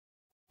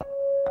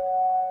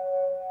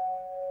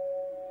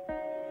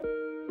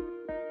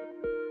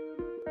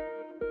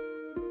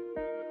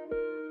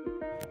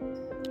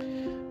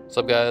What's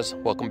up, guys?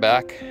 Welcome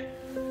back.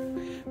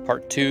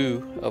 Part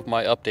 2 of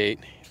my update,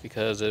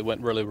 because it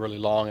went really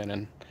long, and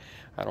then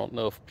I don't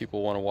know if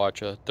people want to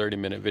watch a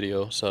 30-minute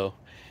video. So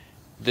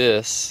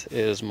this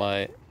is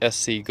my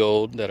SC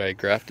Gold that I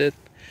grafted.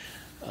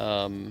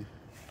 I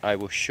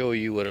will show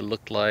you what it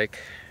looked like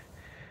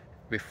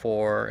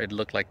before. It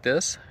looked like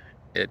this.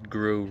 It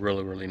grew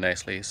really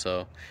nicely,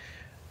 so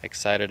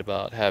excited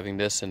about having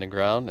this in the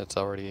ground. It's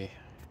already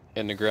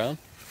in the ground,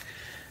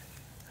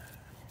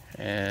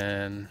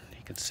 and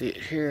you can see it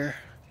here.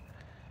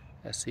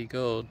 SC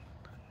Gold.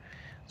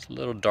 It's a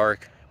little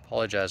dark.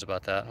 Apologize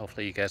about that.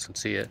 Hopefully you guys can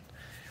see it,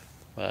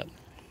 but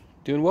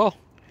doing well.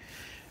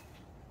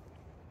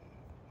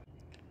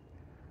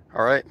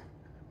 All right,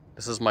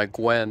 this is my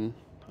Gwen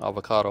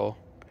avocado.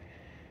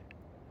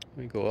 Let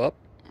me go up.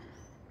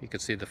 You can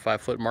see the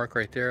 5-foot mark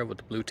right there with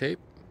the blue tape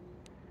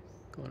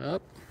going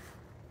up,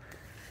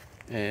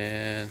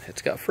 and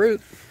it's got fruit.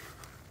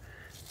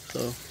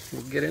 So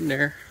we'll get in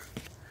there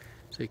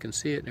so you can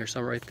see it. There's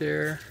some right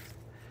there,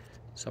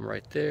 some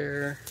right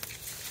there,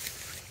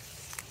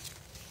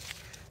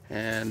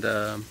 and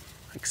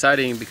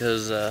exciting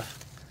because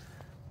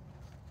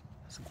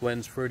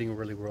Gwen's fruiting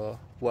really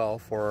well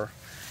for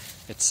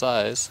its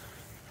size.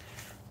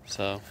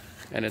 So,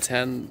 and it's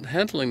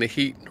handling the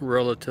heat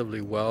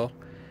relatively well.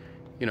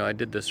 You know, I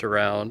did this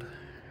around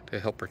to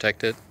help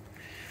protect it,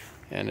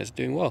 and it's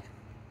doing well.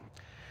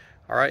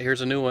 All right,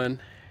 here's a new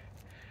one.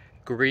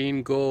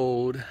 Green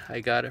Gold.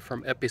 I got it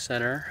from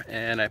Epicenter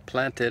and I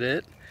planted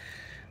it.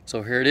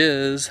 So here it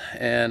is.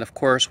 And of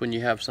course, when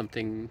you have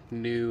something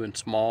new and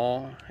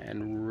small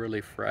and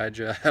really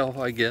fragile,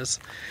 I guess,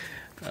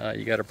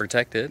 you got to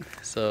protect it.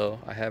 So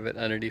I have it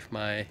underneath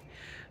my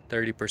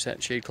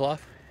 30% shade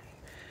cloth.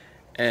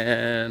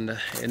 And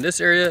in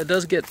this area, it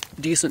does get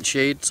decent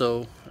shade,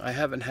 so I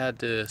haven't had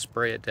to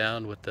spray it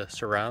down with the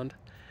surround,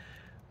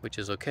 which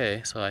is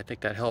okay. So I think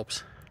that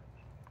helps.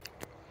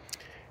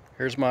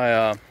 Here's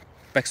my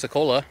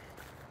Mexicola.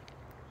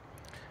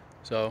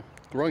 So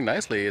growing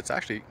nicely. It's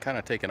actually kind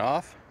of taken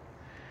off,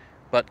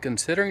 but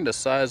considering the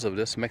size of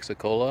this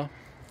Mexicola,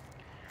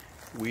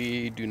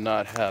 we do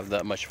not have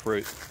that much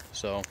fruit.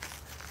 So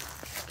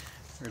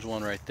there's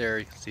one right there,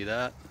 you can see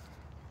that.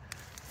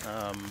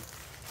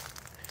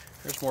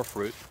 There's more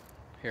fruit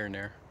here and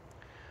there.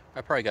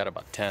 I probably got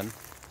about 10,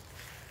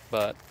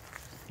 but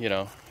you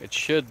know, it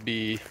should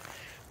be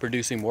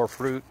producing more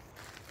fruit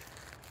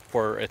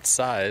for its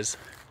size,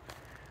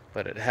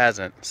 but it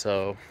hasn't.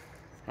 So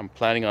I'm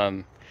planning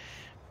on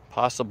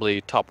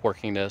possibly top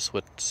working this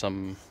with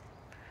some,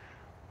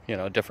 you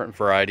know, different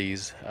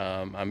varieties.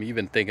 I'm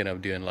even thinking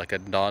of doing like a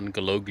Don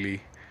Galogli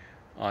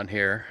on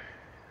here.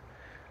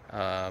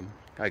 I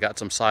got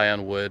some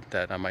scion wood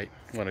that I might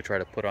want to try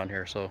to put on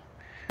here, so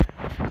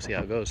we'll see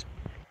how it goes.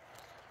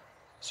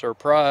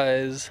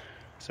 Surprise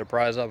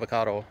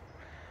avocado. You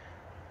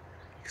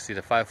can see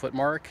the 5-foot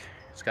mark.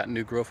 It's got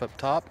new growth up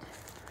top.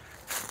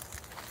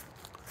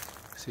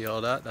 See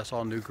all that? That's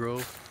all new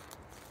growth.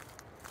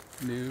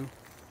 New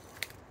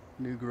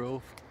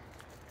growth.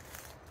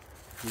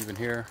 Even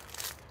here.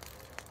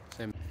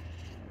 Same.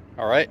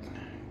 All right,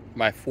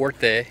 my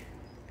Forte,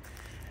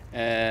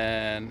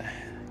 and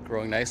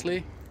growing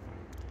nicely.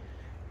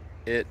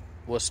 It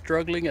was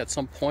struggling at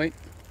some point.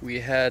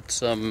 We had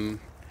some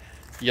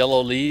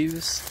yellow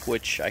leaves,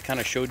 which I kind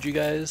of showed you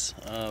guys,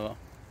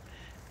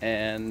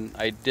 and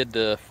I did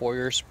the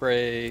foliar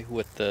spray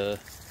with the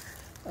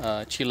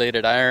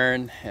chelated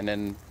iron and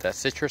then that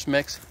citrus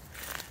mix.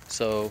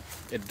 So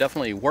it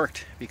definitely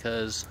worked,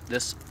 because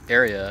this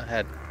area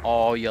had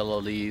all yellow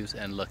leaves,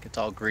 and look, it's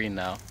all green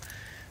now.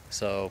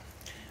 So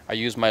I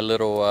used my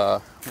little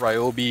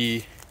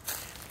Ryobi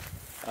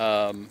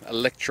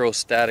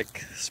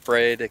electrostatic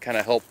spray to kind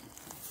of help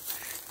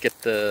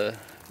get the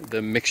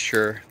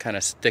mixture kind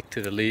of stick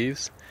to the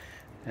leaves,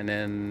 and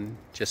then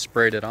just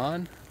sprayed it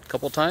on a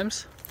couple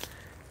times,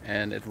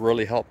 and it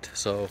really helped.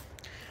 So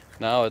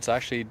now it's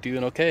actually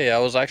doing okay. I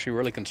was actually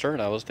really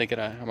concerned. I was thinking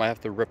I might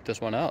have to rip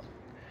this one out,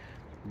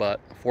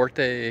 but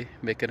Forte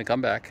making a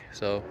comeback,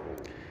 so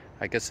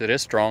I guess it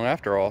is strong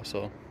after all.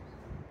 So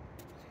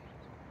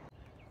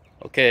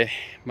okay,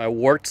 my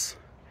warts,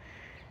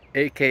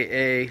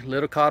 aka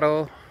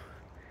Litocado,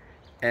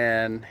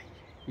 and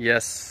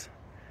yes,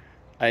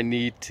 I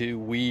need to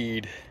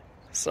weed.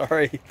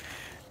 Sorry,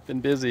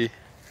 been busy.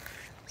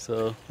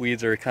 So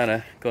weeds are kind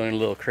of going a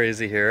little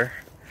crazy here,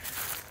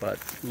 but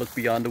look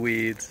beyond the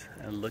weeds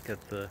and look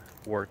at the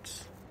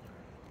warts.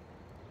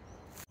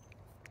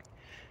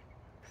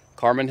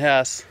 Carmen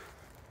Hess,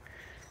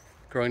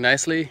 growing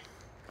nicely.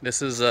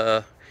 This is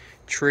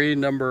tree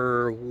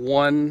number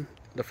 1,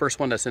 the first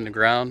one that's in the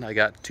ground. I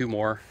got 2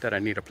 more that I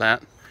need to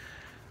plant.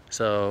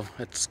 So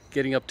it's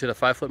getting up to the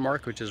 5-foot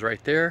mark, which is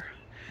right there.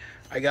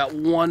 I got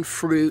 1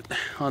 fruit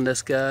on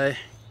this guy.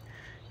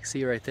 You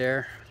see right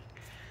there.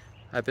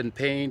 I've been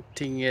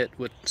painting it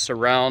with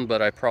surround,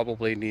 but I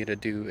probably need to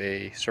do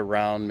a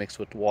surround mixed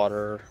with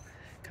water,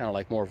 kind of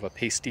like more of a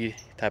pasty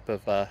type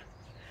of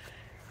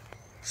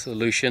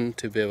solution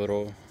to be able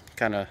to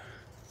kind of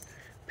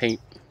paint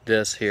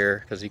this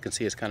here, because you can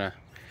see it's kind of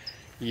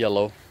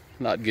yellow,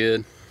 not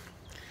good.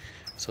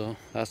 So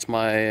that's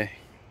my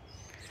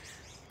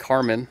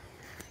Carmen,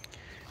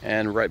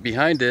 and right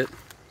behind it,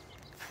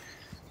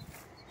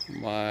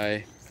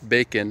 my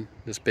bacon.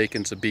 This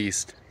bacon's a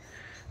beast.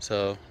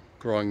 So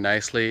growing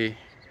nicely.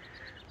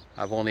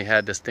 I've only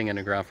had this thing in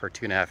the ground for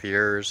 2.5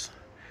 years,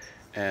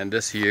 and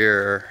this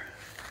year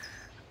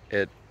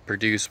it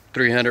produced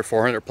 300,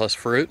 400 plus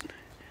fruit.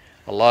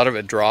 A lot of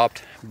it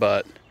dropped,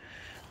 but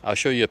I'll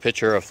show you a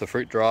picture of the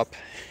fruit drop.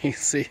 You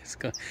see,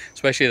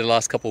 especially the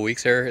last couple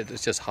weeks here,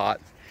 it's just hot.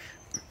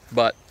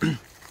 But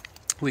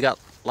we got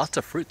lots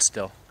of fruit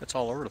still. It's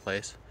all over the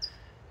place.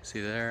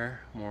 See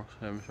there, more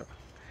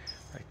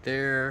right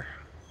there.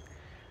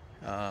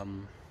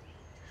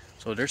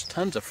 So there's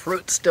tons of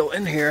fruit still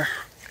in here,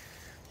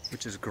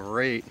 which is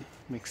great.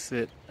 Makes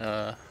it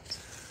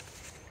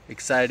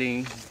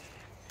exciting.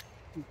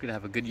 We're gonna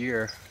have a good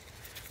year.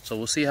 So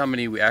we'll see how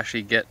many we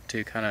actually get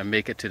to kind of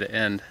make it to the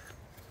end.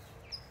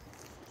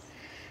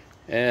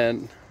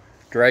 And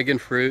dragon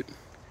fruit,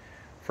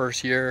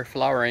 first year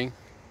flowering.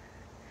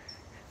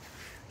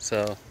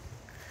 So,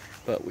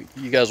 but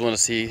you guys want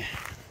to see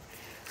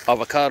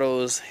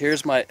avocados.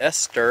 Here's my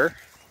Esther,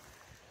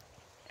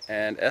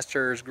 and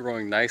Esther is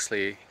growing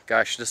nicely.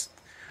 Gosh,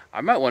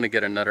 I might want to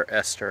get another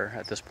Esther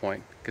at this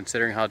point,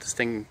 considering how this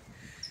thing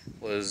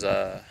was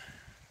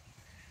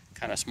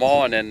kind of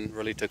small and then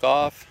really took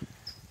off.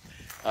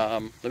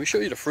 Let me show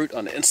you the fruit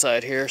on the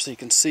inside here so you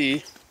can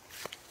see.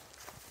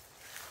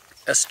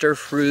 Esther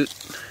fruit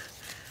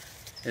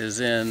is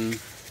in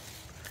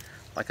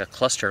like a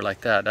cluster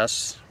like that.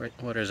 That's right,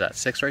 what is that,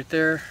 6 right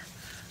there,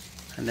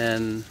 and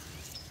then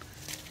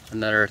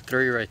another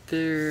 3 right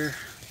there,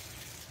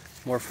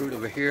 more fruit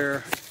over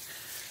here.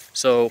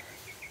 So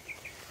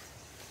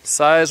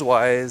size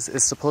wise,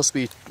 it's supposed to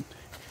be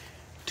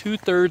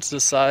 2/3 the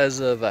size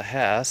of a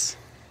Hass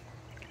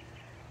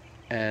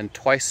and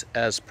twice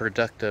as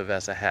productive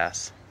as a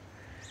Hass.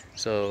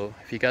 So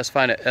if you guys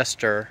find an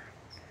Esther,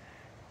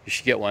 you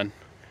should get one.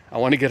 I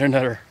want to get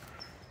another.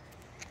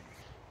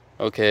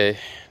 Okay,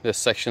 this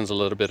section's a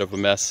little bit of a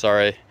mess,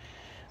 sorry.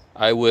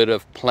 I would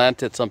have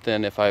planted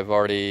something if I've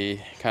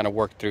already kind of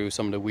worked through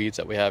some of the weeds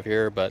that we have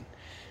here, but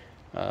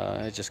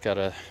I just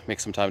gotta make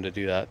some time to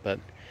do that. But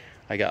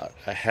I got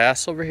a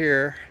Hass over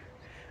here,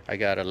 I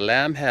got a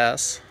lamb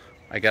Hass,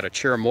 I got a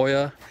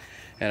cherimoya,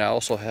 and I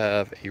also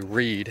have a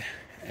reed.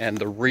 And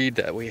the reed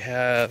that we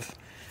have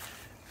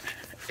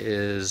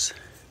is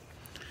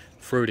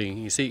fruiting.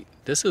 You see,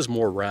 this is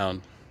more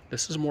round.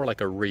 This is more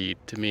like a reed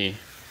to me.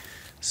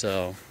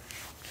 So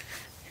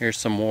here's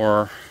some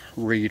more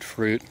reed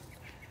fruit.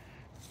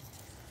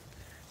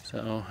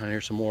 So, and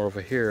here's some more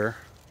over here.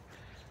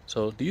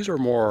 So these are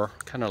more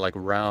kind of like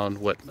round,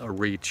 what a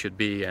reed should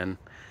be, and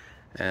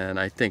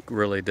I think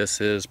really this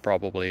is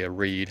probably a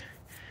reed.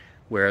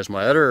 Whereas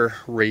my other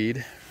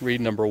reed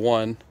number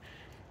 1,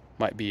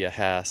 might be a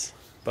Hass,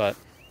 but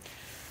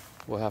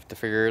we'll have to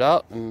figure it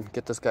out and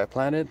get this guy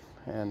planted.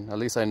 And at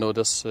least I know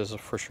this is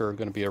for sure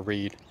going to be a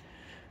reed.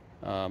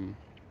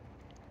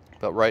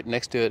 But right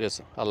next to it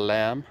is a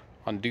lamb,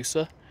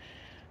 Ondusa.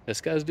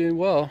 This guy's doing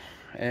well,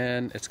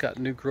 and it's got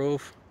new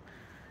growth.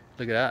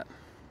 Look at that.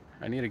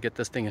 I need to get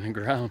this thing in the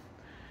ground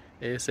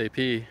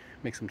ASAP.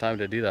 Make some time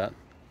to do that.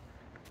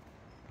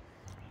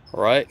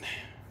 All right.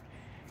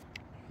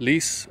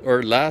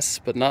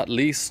 Last but not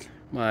least,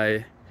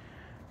 my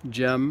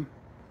gem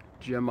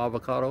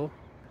avocado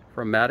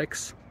from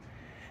Maddox.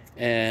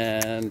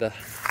 And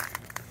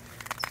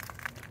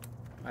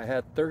I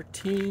had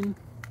 13.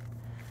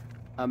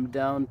 I'm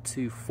down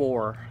to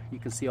 4. You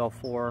can see all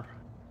 4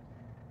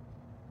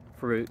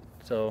 fruit.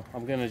 So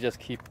I'm gonna just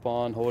keep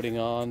on holding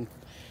on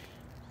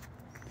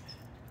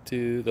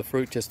to the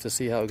fruit just to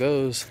see how it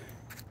goes.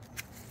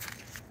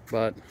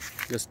 But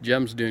this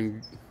gem's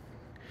doing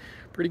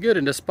pretty good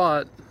in this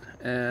spot,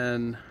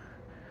 and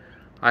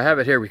I have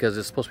it here because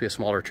it's supposed to be a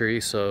smaller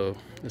tree, so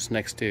it's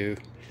next to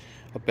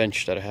a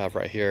bench that I have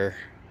right here.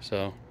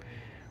 So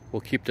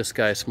we'll keep this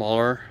guy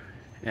smaller,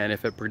 and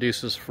if it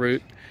produces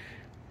fruit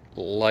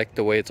like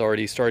the way it's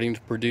already starting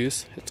to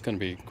produce, it's going to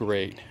be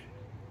great.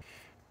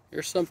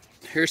 Here's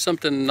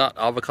something not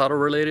avocado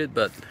related,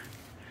 but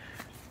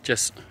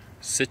just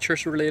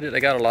citrus related. I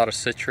got a lot of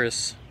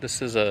citrus.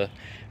 This is a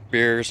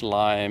Beers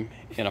lime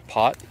in a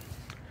pot,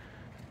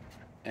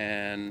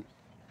 and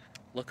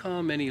look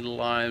how many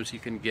limes you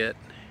can get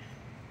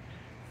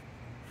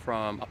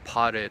from a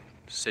potted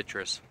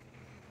citrus.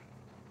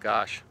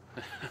 Gosh,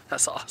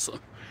 that's awesome.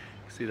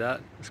 See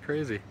that? It's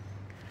crazy.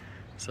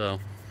 So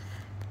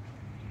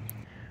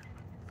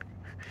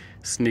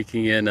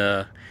sneaking in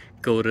a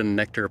golden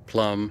nectar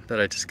plum that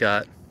I just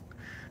got.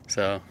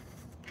 So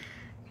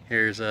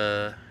here's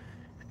a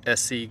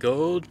SC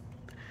Gold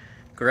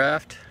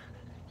graft,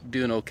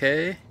 doing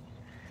okay.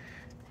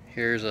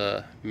 Here's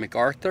a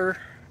MacArthur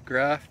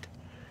graft,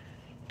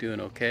 doing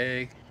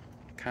okay.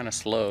 Kind of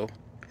slow.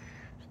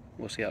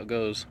 We'll see how it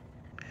goes.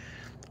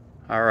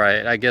 All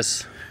right, I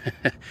guess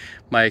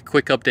my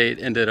quick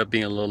update ended up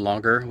being a little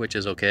longer, which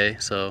is okay.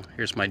 So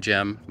here's my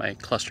gem, my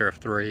cluster of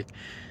 3.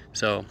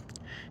 So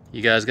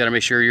You guys got to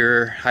make sure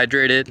you're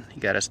hydrated.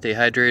 You got to stay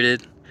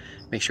hydrated.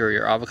 Make sure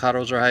your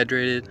avocados are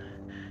hydrated.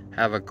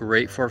 Have a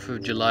great 4th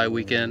of July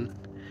weekend.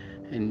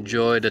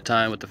 Enjoy the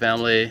time with the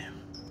family.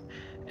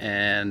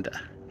 And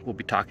we'll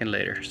be talking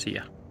later. See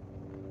ya.